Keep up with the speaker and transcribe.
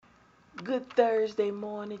Good Thursday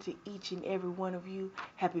morning to each and every one of you.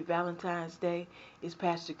 Happy Valentine's Day. It's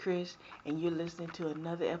Pastor Chris, and you're listening to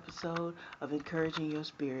another episode of Encouraging Your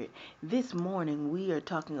Spirit. This morning, we are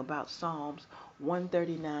talking about Psalms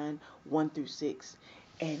 139, 1 through 6.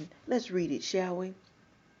 And let's read it, shall we?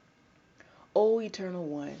 O Eternal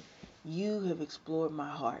One, you have explored my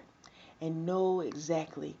heart and know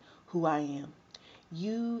exactly who I am.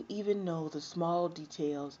 You even know the small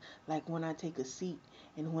details, like when I take a seat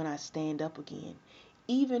and when I stand up again.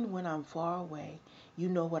 Even when I'm far away, you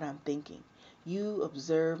know what I'm thinking. You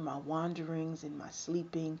observe my wanderings and my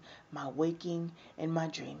sleeping, my waking and my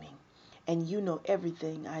dreaming. And you know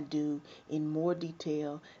everything I do in more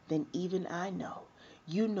detail than even I know.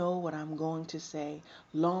 You know what I'm going to say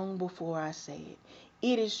long before I say it.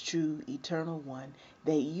 It is true, Eternal One,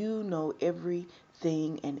 that you know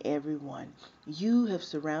everything and everyone. You have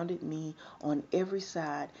surrounded me on every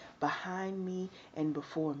side, behind me and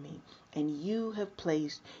before me, and you have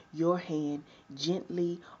placed your hand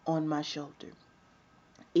gently on my shoulder.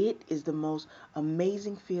 It is the most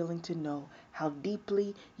amazing feeling to know how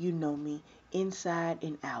deeply you know me inside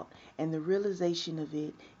and out, and the realization of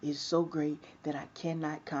it is so great that I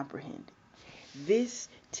cannot comprehend it. This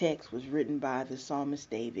text was written by the psalmist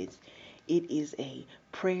David. It is a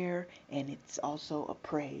prayer and it's also a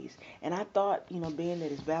praise. And I thought, being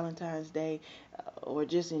that it's Valentine's Day, or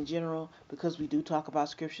just in general, because we do talk about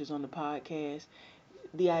scriptures on the podcast,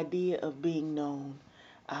 the idea of being known.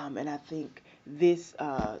 And I think this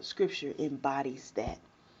scripture embodies that.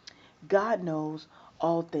 God knows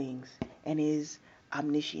all things and is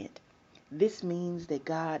omniscient. This means that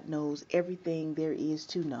God knows everything there is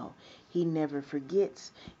to know. He never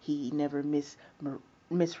forgets. He never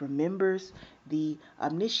misremembers. The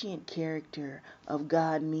omniscient character of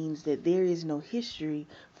God means that there is no history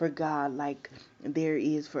for God like there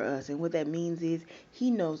is for us. And what that means is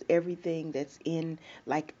he knows everything that's in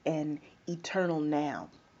like an eternal now.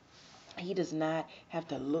 He does not have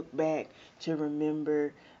to look back to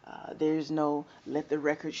remember. There's no let the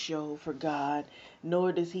record show for God,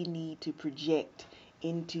 nor does he need to project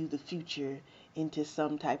into the future into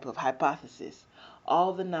some type of hypothesis.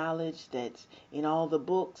 All the knowledge that's in all the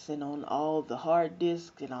books and on all the hard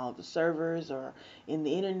disks and all the servers or in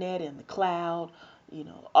the internet and the cloud,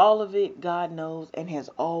 all of it God knows and has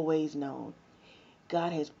always known.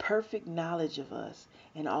 God has perfect knowledge of us,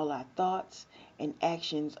 and all our thoughts and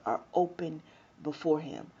actions are open before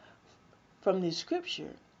Him. From this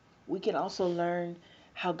scripture, we can also learn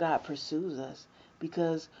how God pursues us,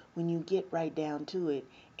 because when you get right down to it,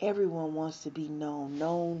 everyone wants to be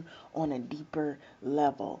known on a deeper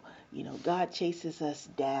level. God chases us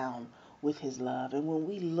down with His love. And when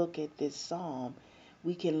we look at this psalm,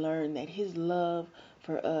 we can learn that His love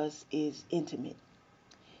for us is intimate.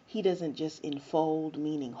 He doesn't just enfold,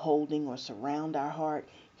 meaning holding or surround our heart.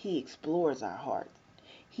 He explores our heart.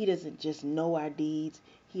 He doesn't just know our deeds.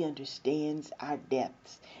 He understands our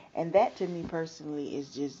depths. And that to me personally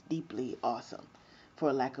is just deeply awesome,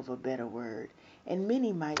 for lack of a better word. And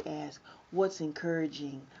many might ask, what's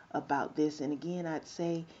encouraging about this? And again, I'd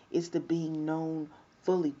say it's the being known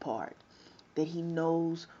fully part. That he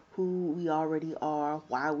knows who we already are,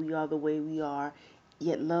 why we are the way we are,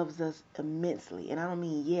 yet loves us immensely. And I don't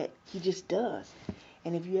mean yet, he just does.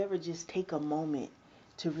 And if you ever just take a moment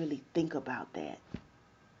to really think about that,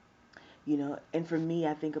 and for me,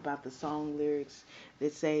 I think about the song lyrics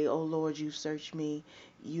that say, "Oh Lord, you search me,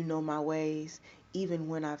 you know my ways. Even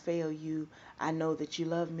when I fail you, I know that you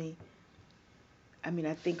love me." I mean,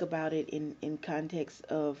 I think about it in context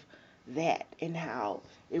of that, and how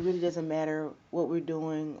it really doesn't matter what we're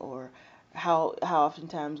doing or how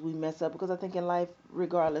oftentimes we mess up, because I think in life,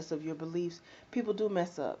 regardless of your beliefs, people do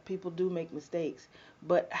mess up, people do make mistakes,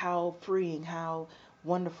 but how freeing, how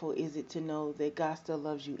wonderful is it to know that God still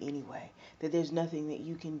loves you anyway, that there's nothing that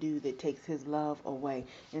you can do that takes his love away.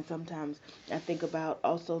 And sometimes I think about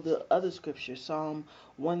also the other scripture, Psalm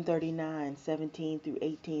 139, 17 through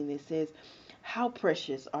 18, that says, "How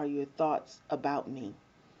precious are your thoughts about me.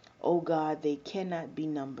 O God, they cannot be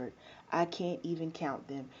numbered. I can't even count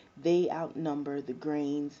them. They outnumber the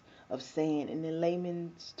grains of sand." And in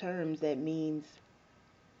layman's terms, that means,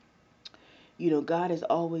 God is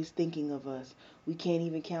always thinking of us. We can't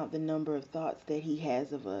even count the number of thoughts that he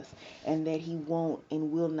has of us, and that he won't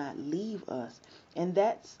and will not leave us. And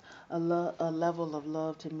that's a level of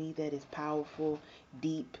love to me that is powerful,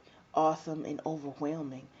 deep, awesome, and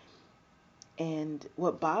overwhelming. And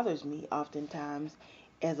what bothers me oftentimes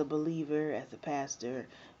as a believer, as a pastor,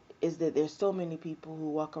 is that there's so many people who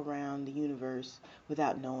walk around the universe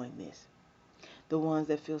without knowing this. The ones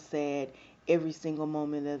that feel sad every single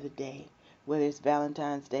moment of the day, whether it's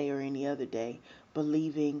Valentine's Day or any other day,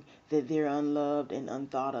 believing that they're unloved and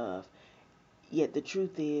unthought of. Yet the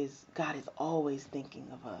truth is, God is always thinking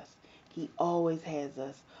of us. He always has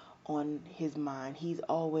us on his mind. He's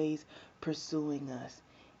always pursuing us.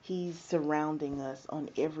 He's surrounding us on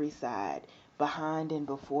every side, behind and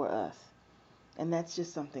before us. And that's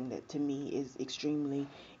just something that to me is extremely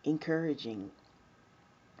encouraging,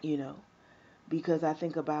 you know, because I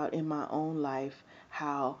think about in my own life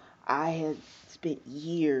how I had spent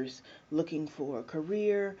years looking for a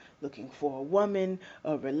career, looking for a woman,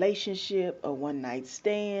 a relationship, a one night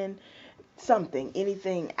stand, something,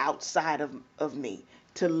 anything outside of me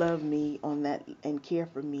to love me on that and care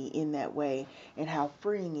for me in that way, and how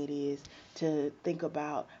freeing it is to think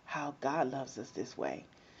about how God loves us this way,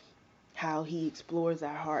 how he explores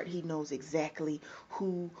our heart. He knows exactly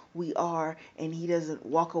who we are, and he doesn't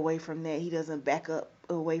walk away from that. He doesn't back up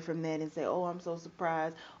away from that and say, oh, I'm so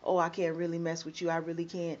surprised. Oh, I can't really mess with you. I really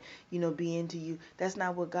can't, be into you. That's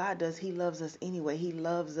not what God does. He loves us anyway. He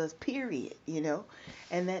loves us, period.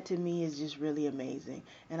 And that to me is just really amazing.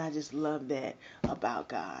 And I just love that about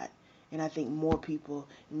God. And I think more people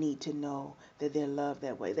need to know that they're loved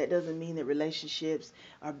that way. That doesn't mean that relationships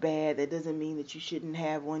are bad. That doesn't mean that you shouldn't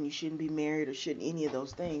have one. You shouldn't be married or shouldn't any of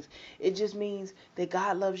those things. It just means that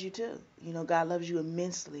God loves you too. God loves you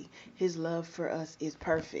immensely. His love for us is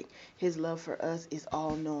perfect. His love for us is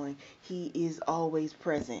all-knowing. He is always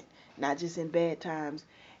present, not just in bad times,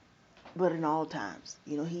 but in all times.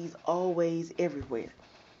 He's always everywhere,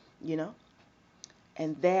 you know?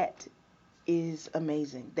 And that is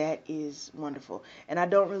amazing. That is wonderful. And I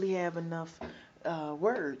don't really have enough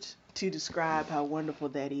words to describe how wonderful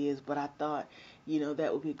that is, but I thought, that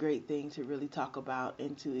would be a great thing to really talk about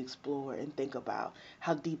and to explore and think about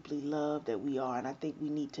how deeply loved that we are. And I think we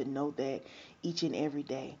need to know that each and every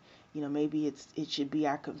day. Maybe it should be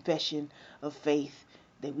our confession of faith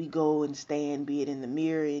that we go and stand, be it in the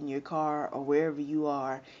mirror, in your car, or wherever you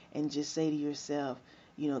are, and just say to yourself,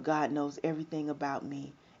 God knows everything about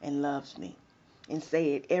me and loves me. And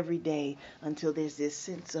say it every day until there's this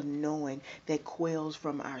sense of knowing that quells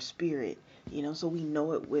from our spirit, so we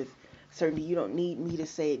know it with certainty. You don't need me to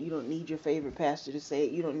say it. You don't need your favorite pastor to say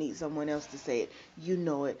it. You don't need someone else to say it. You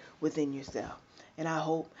know it within yourself. And I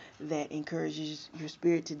hope that encourages your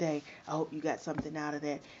spirit today. I hope you got something out of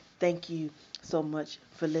that. Thank you so much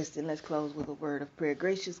for listening. Let's close with a word of prayer.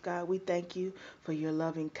 Gracious God, we thank you for your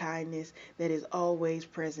loving kindness that is always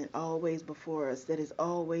present, always before us, that is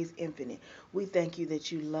always infinite. We thank you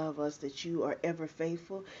that you love us, that you are ever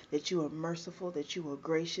faithful, that you are merciful, that you are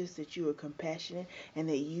gracious, that you are compassionate, and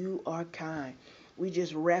that you are kind. We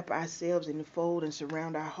just wrap ourselves in the fold and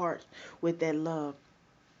surround our hearts with that love.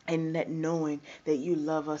 And that knowing that you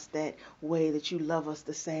love us that way, that you love us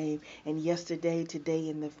the same, and yesterday,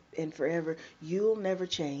 today, and forever, you'll never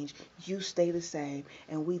change. You stay the same,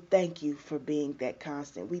 and we thank you for being that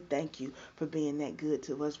constant. We thank you for being that good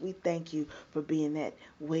to us. We thank you for being that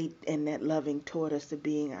weight and that loving toward us, to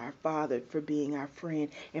being our Father, for being our friend,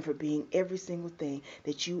 and for being every single thing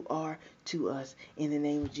that you are to us. In the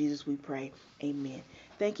name of Jesus, we pray. Amen.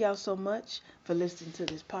 Thank y'all so much for listening to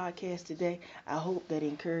this podcast today. I hope that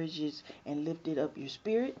encourages and lifted up your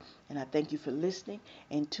spirit. And I thank you for listening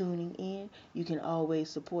and tuning in. You can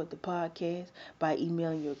always support the podcast by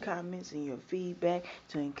emailing your comments and your feedback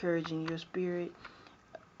to encouraging your spirit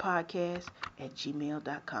podcast at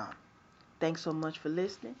gmail.com. Thanks so much for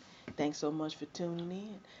listening. Thanks so much for tuning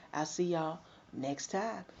in. I'll see y'all next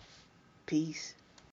time. Peace.